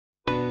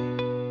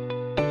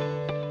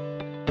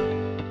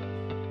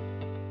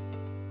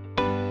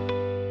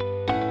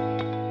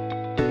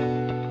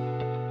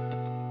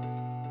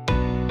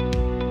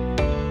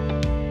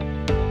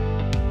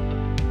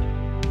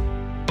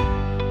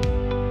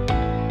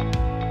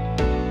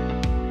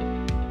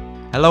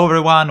Hello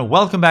everyone,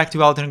 welcome back to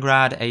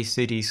Altengrad, a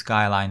city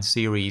skyline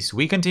series.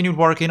 We continued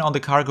working on the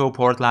cargo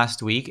port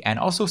last week and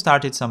also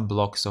started some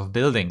blocks of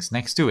buildings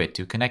next to it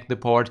to connect the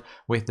port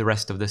with the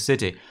rest of the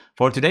city.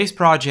 For today's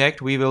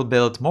project, we will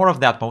build more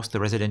of that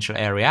mostly residential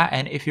area,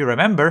 and if you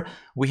remember,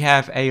 we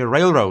have a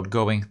railroad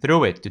going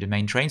through it to the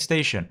main train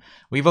station.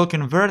 We will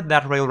convert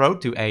that railroad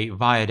to a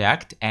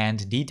viaduct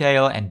and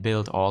detail and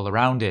build all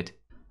around it.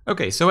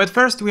 Okay, so at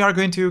first we are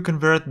going to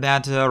convert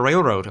that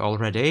railroad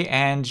already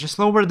and just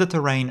lower the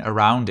terrain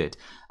around it.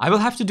 I will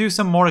have to do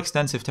some more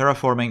extensive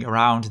terraforming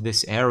around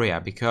this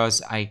area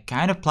because I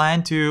kind of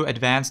plan to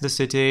advance the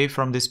city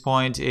from this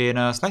point in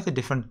a slightly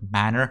different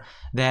manner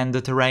than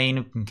the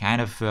terrain kind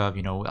of,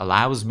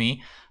 allows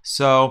me.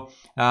 So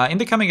in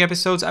the coming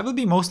episodes, I will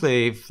be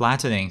mostly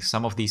flattening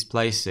some of these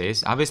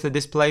places. Obviously,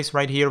 this place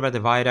right here where the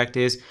viaduct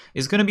is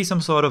going to be some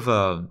sort of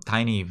a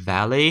tiny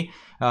valley.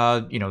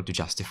 To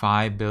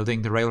justify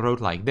building the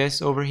railroad like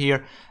this over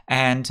here,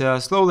 and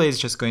slowly it's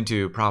just going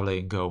to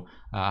probably go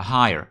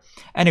higher.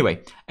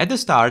 Anyway, at the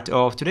start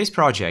of today's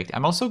project,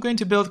 I'm also going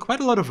to build quite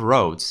a lot of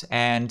roads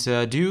and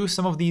do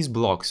some of these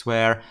blocks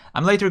where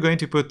I'm later going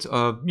to put,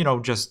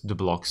 just the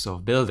blocks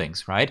of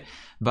buildings, right?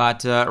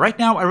 But right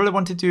now, I really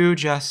wanted to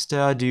just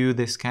do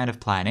this kind of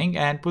planning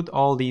and put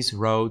all these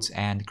roads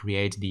and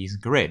create these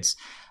grids.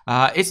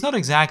 It's not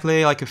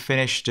exactly like a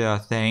finished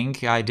thing.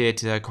 I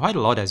did quite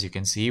a lot, as you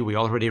can see. We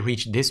already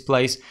reached this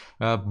place,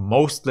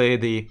 mostly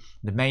the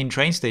main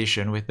train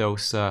station with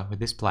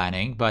this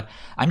planning. But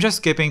I'm just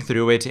skipping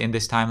through it in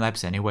this time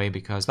lapse anyway,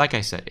 because like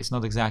I said, it's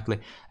not exactly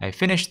a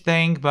finished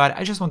thing. But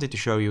I just wanted to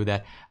show you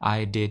that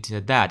I did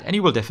that, and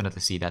you will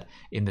definitely see that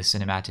in the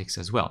cinematics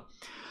as well.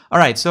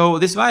 Alright, so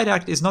this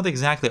viaduct is not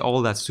exactly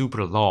all that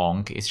super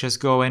long. It's just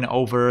going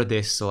over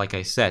this, like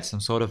I said, some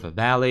sort of a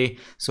valley,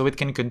 so it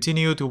can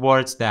continue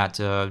towards that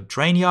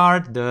train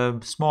yard, the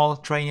small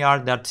train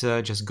yard that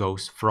just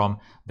goes from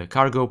the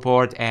cargo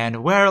port,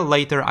 and where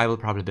later I will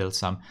probably build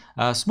some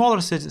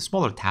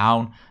smaller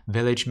town,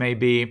 village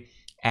maybe.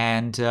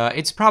 And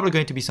it's probably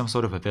going to be some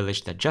sort of a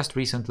village that just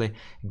recently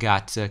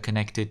got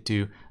connected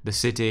to the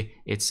city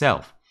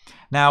itself.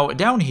 Now,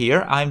 down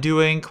here, I'm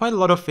doing quite a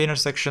lot of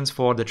intersections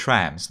for the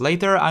trams.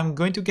 Later, I'm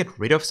going to get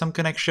rid of some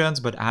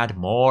connections, but add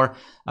more.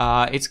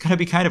 It's going to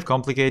be kind of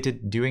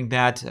complicated doing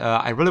that.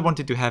 I really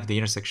wanted to have the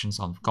intersections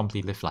on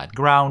completely flat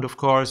ground, of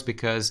course,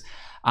 because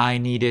I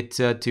needed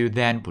to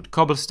then put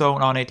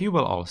cobblestone on it. You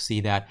will all see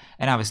that.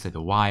 And obviously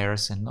the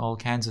wires and all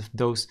kinds of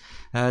those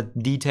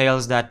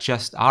details that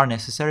just are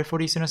necessary for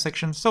these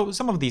intersections. So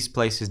some of these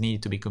places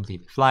needed to be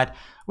completely flat,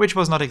 which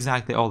was not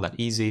exactly all that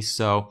easy.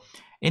 So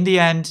in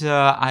the end,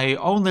 I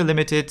only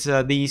limited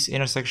these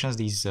intersections,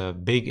 these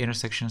big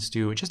intersections,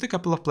 to just a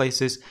couple of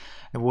places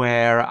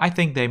where I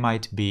think they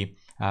might be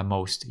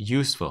most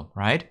useful,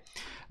 right?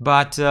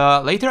 But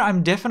later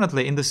I'm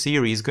definitely in the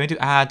series going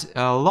to add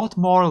a lot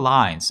more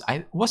lines.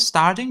 I was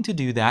starting to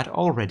do that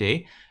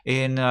already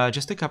in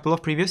just a couple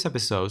of previous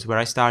episodes where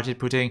I started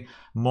putting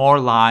more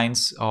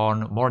lines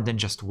on more than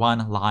just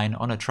one line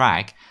on a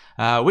track,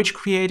 which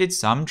created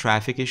some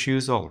traffic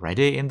issues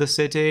already in the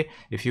city.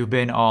 If you've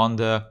been on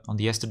the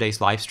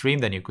yesterday's live stream,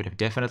 then you could have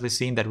definitely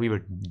seen that we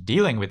were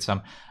dealing with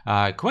some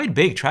quite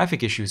big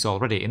traffic issues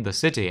already in the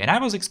city. And I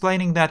was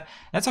explaining that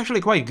that's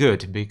actually quite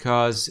good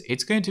because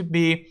it's going to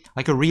be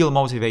like a real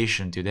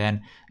motivation to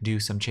then do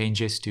some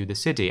changes to the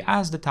city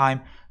as the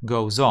time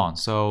goes on.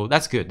 So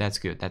that's good, that's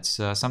good. That's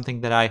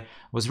something that I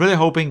was really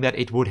hoping that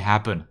it would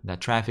happen,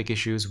 that traffic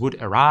issues would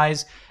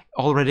arise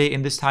already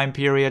in this time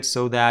period,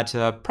 so that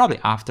probably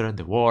after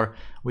the war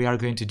we are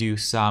going to do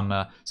some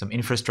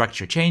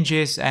infrastructure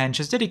changes and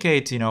just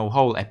dedicate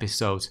whole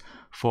episodes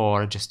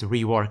for just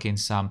reworking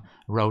some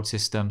road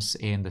systems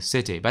in the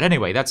city. But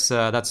anyway,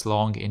 that's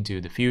long into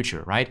the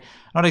future, right?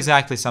 Not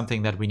exactly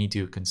something that we need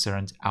to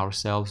concern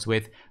ourselves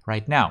with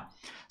right now.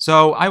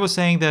 So I was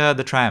saying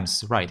the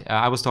trams, right?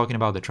 I was talking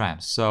about the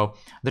trams. So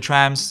the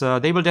trams,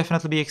 they will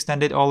definitely be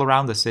extended all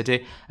around the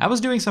city. I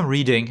was doing some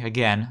reading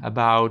again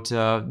about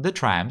the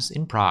trams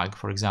in Prague,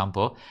 for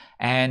example,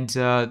 and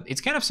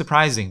it's kind of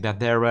surprising that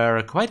there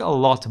were quite a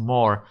lot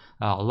more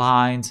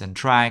lines and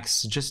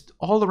tracks just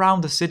all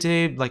around the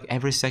city. Like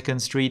every second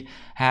street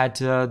had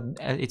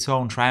its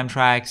own tram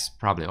tracks,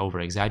 probably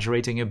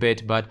over-exaggerating a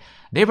bit, but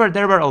there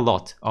were a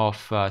lot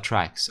of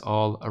tracks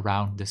all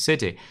around the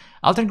city.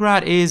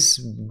 Altengrad is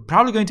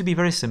probably going to be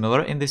very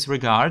similar in this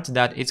regard,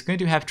 that it's going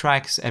to have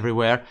tracks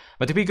everywhere,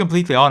 but to be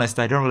completely honest,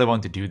 I don't really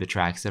want to do the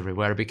tracks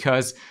everywhere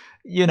because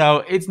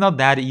it's not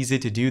that easy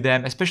to do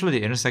them, especially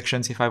the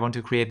intersections. If I want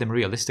to create them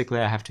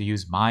realistically, I have to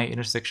use my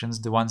intersections,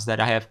 the ones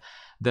that I have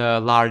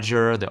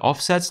the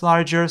offsets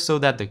larger, so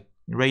that the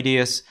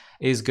radius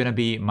is going to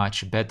be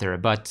much better.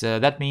 But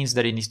that means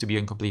that it needs to be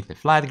on completely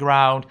flat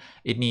ground,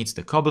 it needs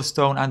the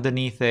cobblestone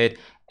underneath it,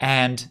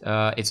 and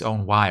its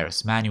own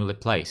wires manually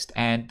placed.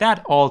 And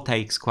that all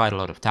takes quite a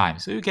lot of time.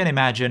 So you can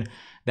imagine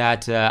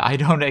that I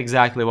don't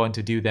exactly want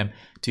to do them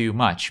too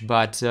much.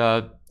 But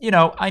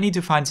I need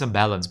to find some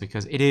balance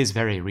because it is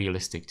very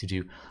realistic to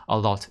do a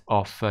lot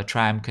of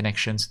tram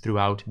connections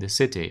throughout the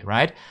city,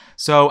 right?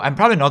 So I'm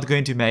probably not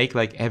going to make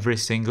like every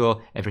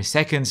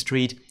second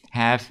street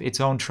have its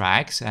own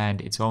tracks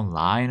and its own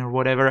line or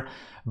whatever,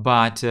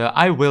 but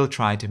I will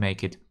try to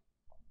make it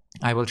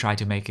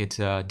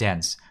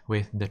dense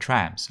with the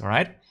trams, all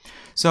right?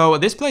 So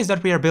this place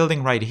that we are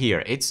building right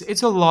here, it's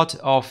a lot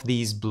of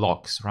these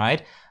blocks,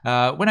 right?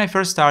 When I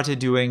first started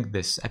doing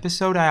this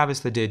episode, I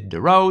obviously did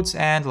the roads,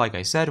 and like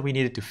I said, we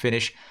needed to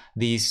finish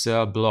these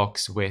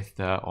blocks with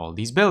all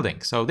these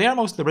buildings. So they are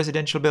mostly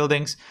residential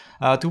buildings.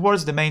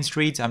 Towards the main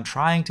streets, I'm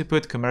trying to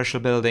put commercial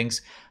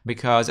buildings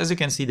because, as you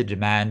can see, the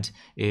demand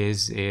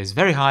is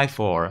very high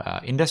for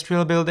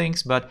industrial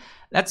buildings, but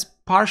that's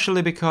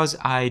partially because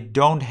I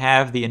don't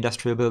have the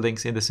industrial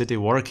buildings in the city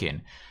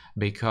working,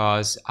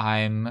 because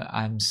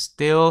I'm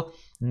still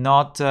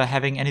not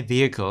having any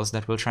vehicles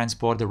that will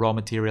transport the raw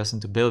materials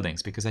into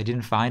buildings, because I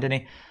didn't find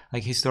any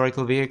like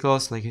historical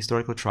vehicles, like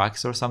historical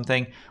trucks or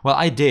something. Well,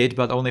 I did,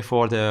 but only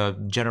for the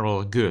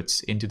general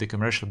goods into the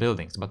commercial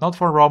buildings, but not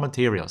for raw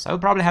materials. I'll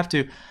probably have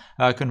to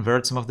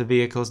convert some of the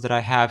vehicles that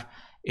I have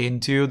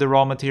into the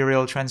raw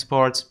material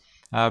transports,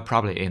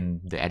 probably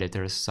in the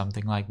editors,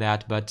 something like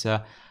that. But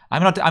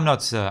I'm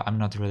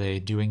not really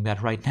doing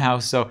that right now.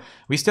 So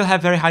we still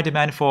have very high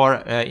demand for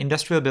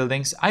industrial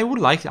buildings. I would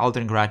like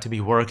Altengrad to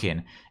be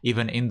working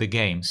even in the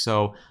game.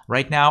 So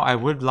right now I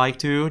would like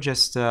to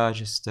just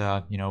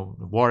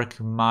work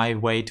my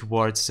way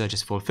towards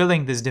just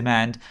fulfilling this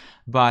demand.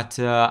 But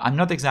I'm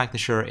not exactly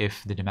sure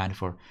if the demand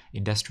for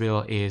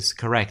industrial is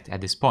correct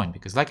at this point,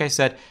 because like I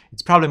said,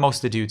 it's probably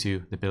mostly due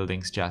to the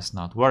buildings just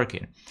not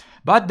working.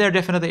 But there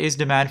definitely is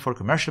demand for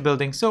commercial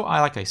buildings, so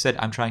like I said,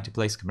 I'm trying to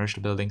place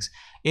commercial buildings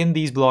in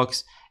these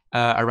blocks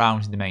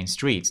around the main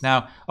streets.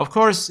 Now, of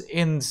course,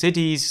 in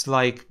cities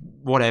like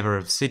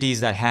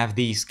cities that have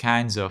these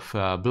kinds of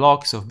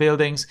blocks of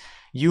buildings,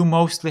 you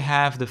mostly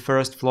have the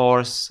first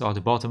floors or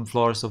the bottom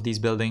floors of these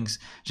buildings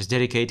just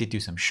dedicated to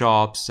some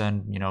shops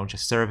and,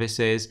 just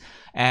services.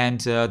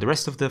 And the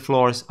rest of the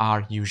floors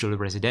are usually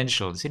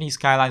residential. The city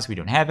skylines, we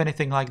don't have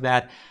anything like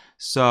that.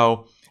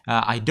 So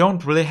I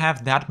don't really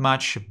have that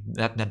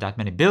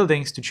many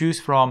buildings to choose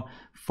from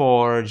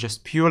for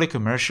just purely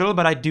commercial,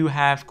 but I do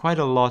have quite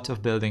a lot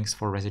of buildings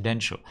for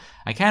residential.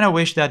 I kind of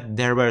wish that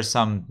there were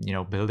some,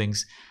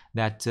 buildings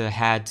that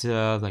had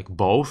like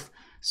both,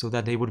 so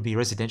that they would be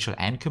residential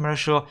and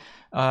commercial.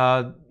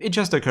 It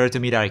just occurred to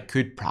me that I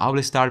could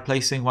probably start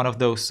placing one of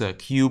those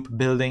cube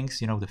buildings,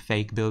 the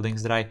fake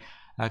buildings that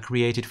I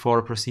created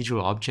for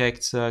procedural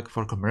objects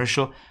for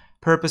commercial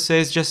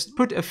purposes. Just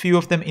put a few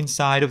of them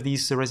inside of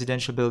these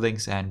residential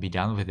buildings and be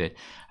done with it.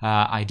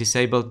 I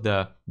disabled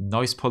the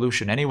noise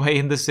pollution anyway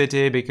in the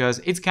city, because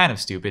it's kind of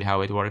stupid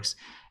how it works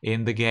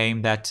in the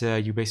game that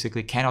you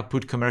basically cannot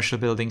put commercial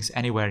buildings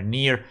anywhere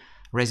near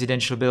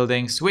residential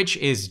buildings, which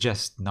is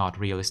just not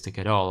realistic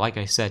at all. Like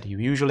I said, you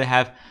usually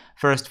have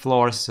first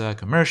floors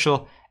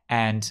commercial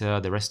and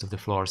the rest of the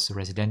floors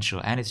residential,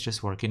 and it's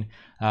just working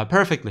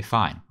perfectly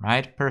fine,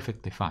 right?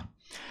 Perfectly fine.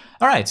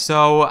 All right,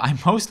 so I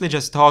mostly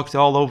just talked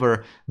all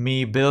over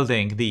me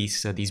building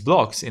these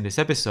blocks in this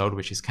episode,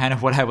 which is kind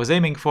of what I was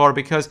aiming for,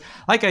 because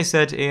like I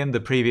said in the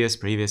previous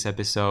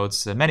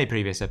episodes, many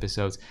previous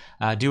episodes,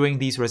 doing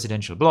these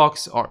residential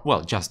blocks, or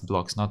well, just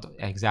blocks, not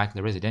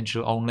exactly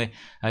residential only,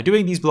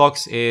 doing these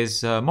blocks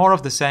is more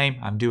of the same.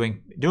 I'm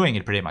doing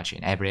it pretty much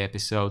in every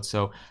episode,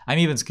 so I'm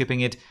even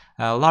skipping it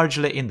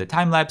largely in the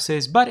time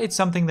lapses, but it's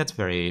something that's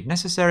very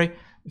necessary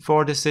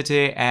for the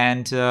city.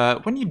 And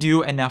when you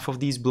do enough of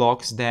these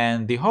blocks,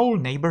 then the whole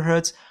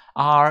neighborhoods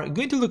are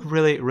going to look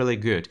really, really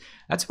good.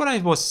 That's what I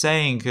was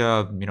saying,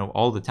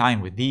 all the time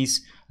with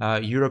these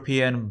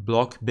European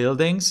block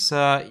buildings.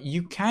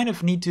 You kind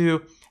of need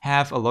to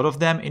have a lot of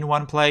them in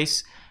one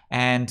place,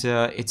 and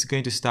it's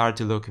going to start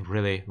to look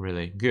really,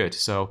 really good.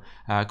 So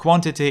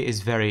quantity is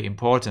very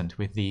important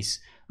with these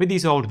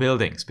old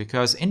buildings,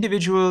 because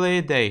individually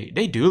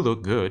they do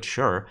look good,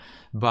 sure,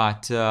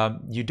 but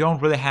you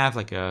don't really have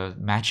like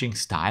matching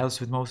styles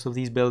with most of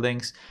these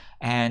buildings,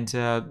 and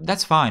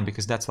that's fine,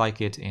 because that's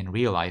like it in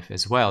real life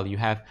as well. You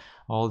have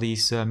all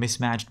these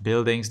mismatched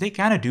buildings. They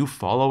kind of do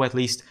follow at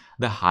least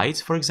the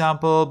heights, for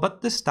example,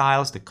 but the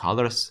styles, the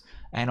colors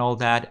and all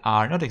that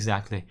are not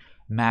exactly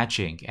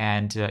matching.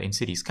 And in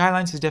City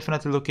Skylines is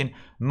definitely looking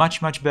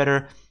much, much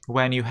better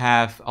when you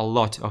have a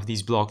lot of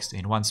these blocks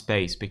in one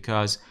space,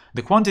 because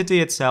the quantity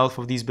itself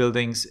of these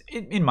buildings,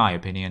 in my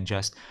opinion,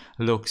 just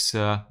looks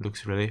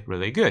really,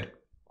 really good.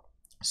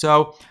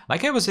 So,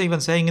 like I was even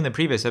saying in the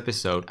previous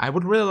episode, I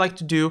would really like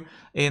to do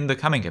in the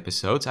coming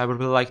episodes, I would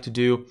really like to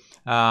do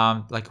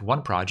like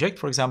one project.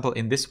 For example,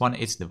 in this one,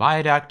 it's the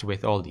Viaduct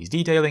with all these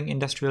detailing,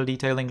 industrial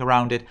detailing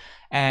around it.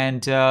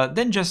 And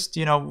then just,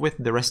 with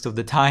the rest of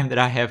the time that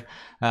I have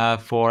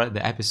for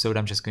the episode,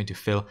 I'm just going to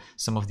fill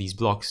some of these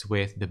blocks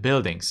with the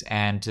buildings.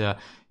 And,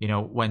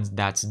 when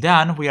that's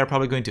done, we are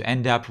probably going to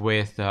end up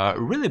with a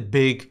really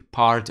big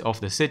part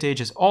of the city,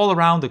 just all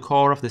around the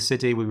core of the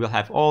city. We will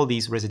have all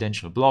these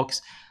residential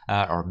blocks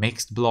or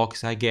mixed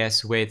blocks, I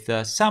guess, with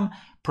some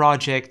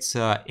projects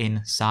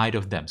inside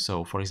of them.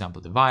 So for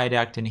example, the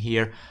viaduct in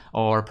here,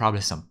 or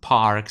probably some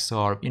parks,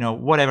 or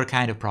whatever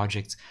kind of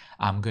projects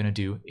I'm gonna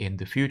do in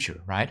the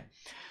future, right?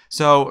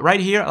 So right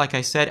here, like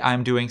I said,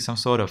 I'm doing some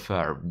sort of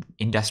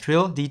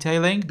industrial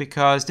detailing,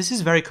 because this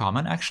is very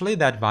common actually,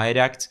 that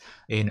viaducts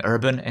in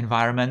urban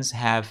environments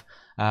have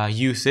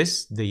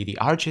uses. The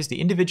arches,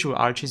 the individual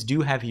arches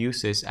do have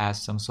uses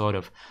as some sort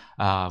of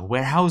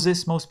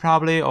warehouses most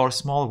probably, or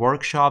small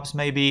workshops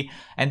maybe,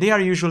 and they are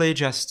usually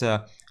just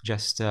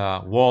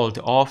walled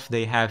off.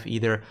 They have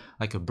either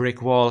like a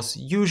brick walls,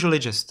 usually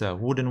just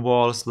wooden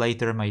walls,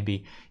 later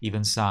maybe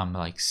even some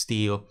like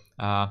steel,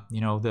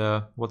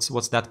 the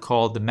what's that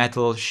called, the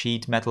metal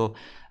sheet metal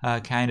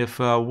kind of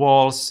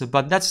walls,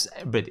 but that's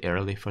a bit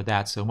early for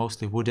that, so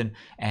mostly wooden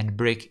and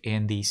brick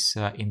in these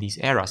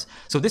eras.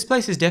 So this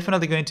place is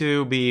definitely going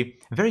to be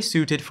very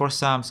suited for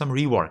some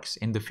reworks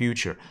in the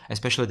future,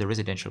 especially the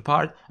residential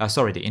part,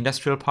 the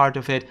industrial part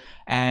of it,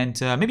 and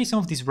maybe some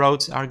of these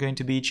roads are going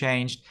to be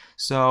changed.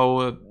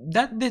 So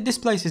this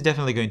place is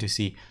definitely going to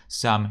see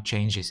some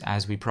changes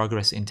as we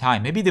progress in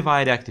time. Maybe the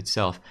viaduct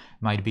itself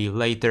might be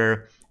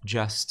later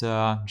just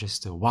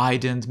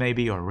widened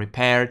maybe, or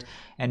repaired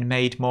and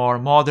made more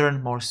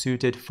modern, more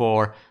suited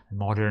for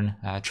modern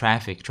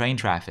train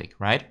traffic,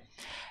 right?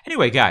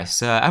 Anyway,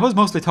 guys, I was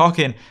mostly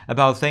talking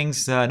about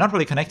things not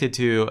really connected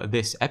to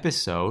this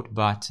episode,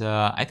 but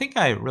I think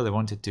I really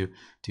wanted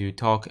to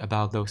talk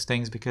about those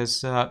things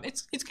because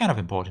it's kind of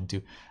important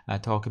to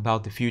talk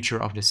about the future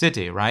of the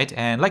city, right?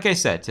 And like I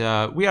said,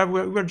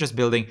 we're just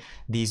building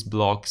these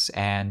blocks,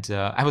 and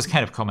I was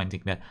kind of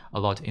commenting that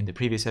a lot in the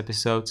previous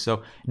episode,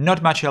 so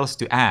not much else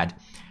to add.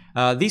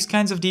 These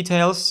kinds of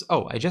details,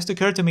 it just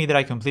occurred to me that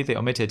I completely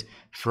omitted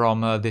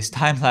from this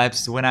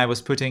time-lapse when I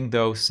was putting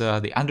those,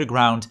 the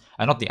underground,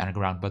 not the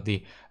underground, but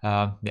the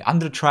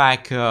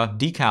under-track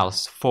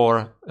decals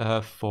for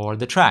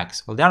the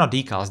tracks. Well, they're not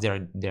decals,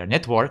 they're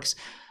networks.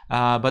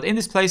 But in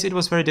this place it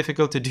was very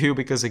difficult to do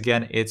because,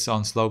 again, it's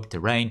on sloped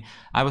terrain.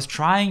 I was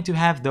trying to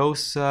have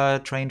those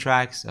train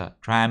tracks,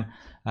 tram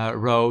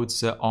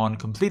roads on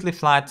completely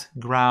flat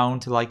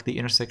ground like the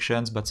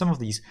intersections, but some of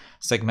these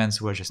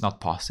segments were just not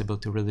possible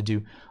to really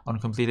do on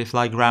completely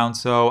flat ground,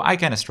 so I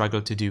kind of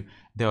struggled to do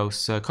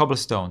those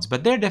cobblestones.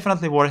 But they're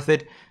definitely worth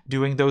it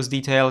doing those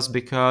details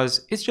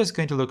because it's just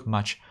going to look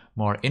much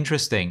more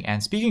interesting.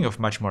 And speaking of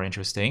much more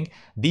interesting,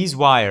 these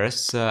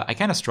wires, I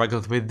kind of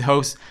struggled with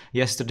those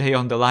yesterday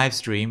on the live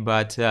stream,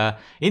 but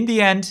in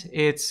the end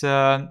it's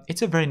a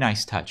very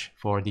nice touch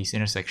for these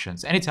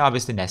intersections, and it's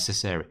obviously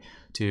necessary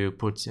to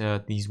put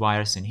these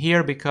wires in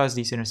here because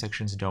these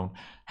intersections don't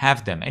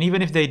have them, and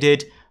even if they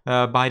did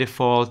by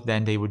default,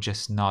 then they would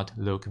just not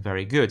look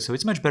very good. So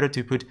it's much better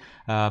to put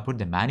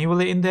them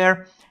manually in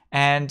there,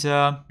 and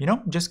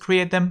just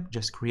create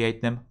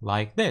them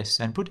like this,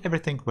 and put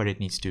everything where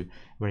it needs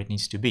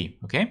to be.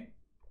 Okay.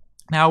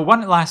 Now,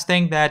 one last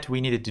thing that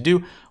we needed to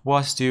do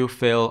was to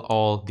fill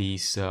all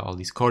these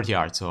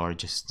courtyards, or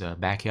just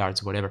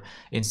backyards, whatever,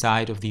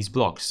 inside of these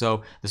blocks.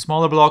 So the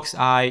smaller blocks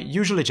I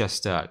usually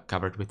just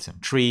covered with some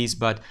trees,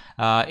 but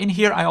in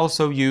here I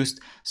also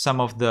used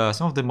some of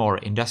the more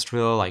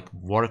industrial, like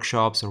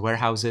workshops or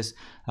warehouses,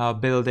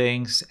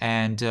 buildings,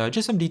 and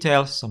just some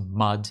details, some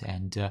mud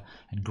and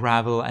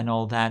gravel and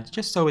all that,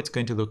 just so it's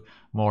going to look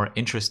more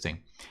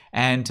interesting.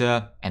 And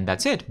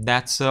that's it.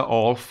 That's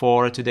all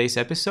for today's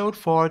episode,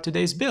 for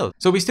today's build.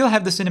 So we still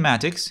have the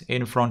cinematics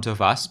in front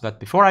of us, but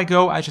before I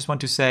go, I just want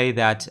to say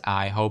that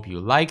I hope you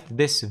liked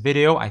this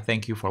video. I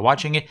thank you for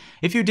watching it.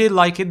 If you did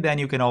like it, then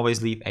you can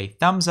always leave a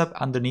thumbs up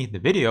underneath the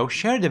video,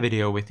 share the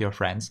video with your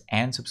friends,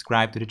 and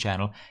subscribe to the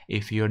channel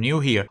if you're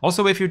new here.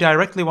 Also, if you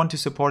directly want to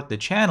support the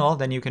channel,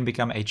 then you can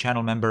become a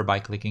channel member by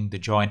clicking the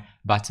join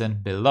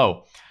button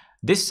below.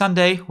 This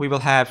Sunday, we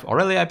will have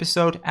Aurelia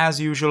episode as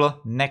usual.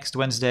 Next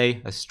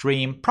Wednesday, a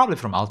stream, probably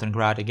from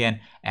Altengrad again,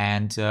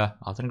 and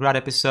Altengrad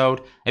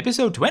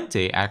episode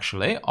 20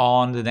 actually,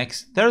 on the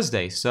next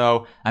Thursday.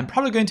 So I'm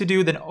probably going to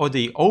do the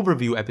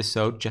overview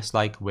episode just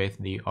like with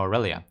the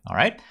Aurelia. All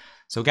right.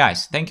 So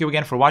guys, thank you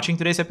again for watching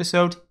today's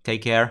episode.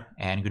 Take care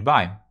and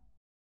goodbye.